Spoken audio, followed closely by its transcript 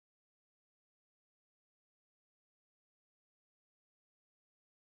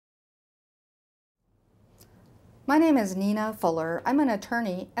My name is Nina Fuller. I'm an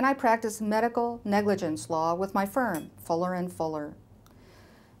attorney and I practice medical negligence law with my firm, Fuller & Fuller.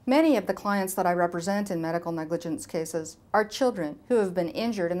 Many of the clients that I represent in medical negligence cases are children who have been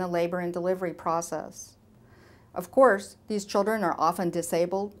injured in the labor and delivery process. Of course, these children are often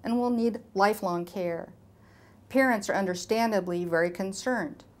disabled and will need lifelong care. Parents are understandably very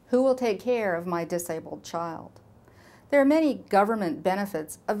concerned. Who will take care of my disabled child? There are many government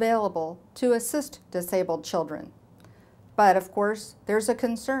benefits available to assist disabled children. But of course, there's a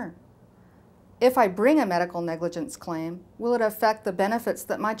concern. If I bring a medical negligence claim, will it affect the benefits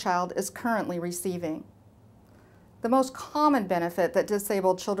that my child is currently receiving? The most common benefit that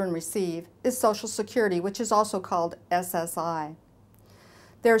disabled children receive is Social Security, which is also called SSI.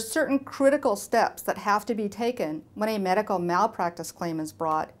 There are certain critical steps that have to be taken when a medical malpractice claim is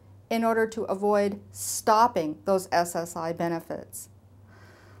brought in order to avoid stopping those SSI benefits.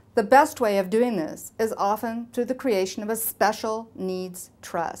 The best way of doing this is often through the creation of a special needs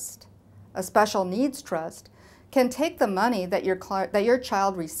trust. A special needs trust can take the money that your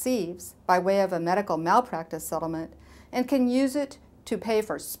child receives by way of a medical malpractice settlement and can use it to pay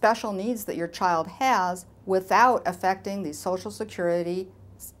for special needs that your child has without affecting the Social Security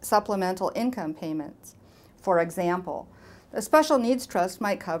supplemental income payments. For example, a special needs trust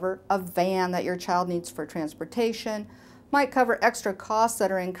might cover a van that your child needs for transportation, might cover extra costs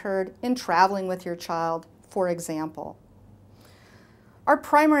that are incurred in traveling with your child, for example. Our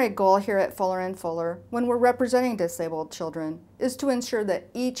primary goal here at Fuller & Fuller, when we're representing disabled children, is to ensure that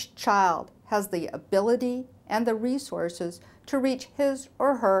each child has the ability and the resources to reach his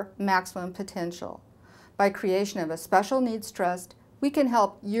or her maximum potential. By creation of a special needs trust, we can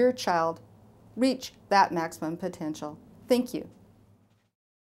help your child reach that maximum potential. Thank you.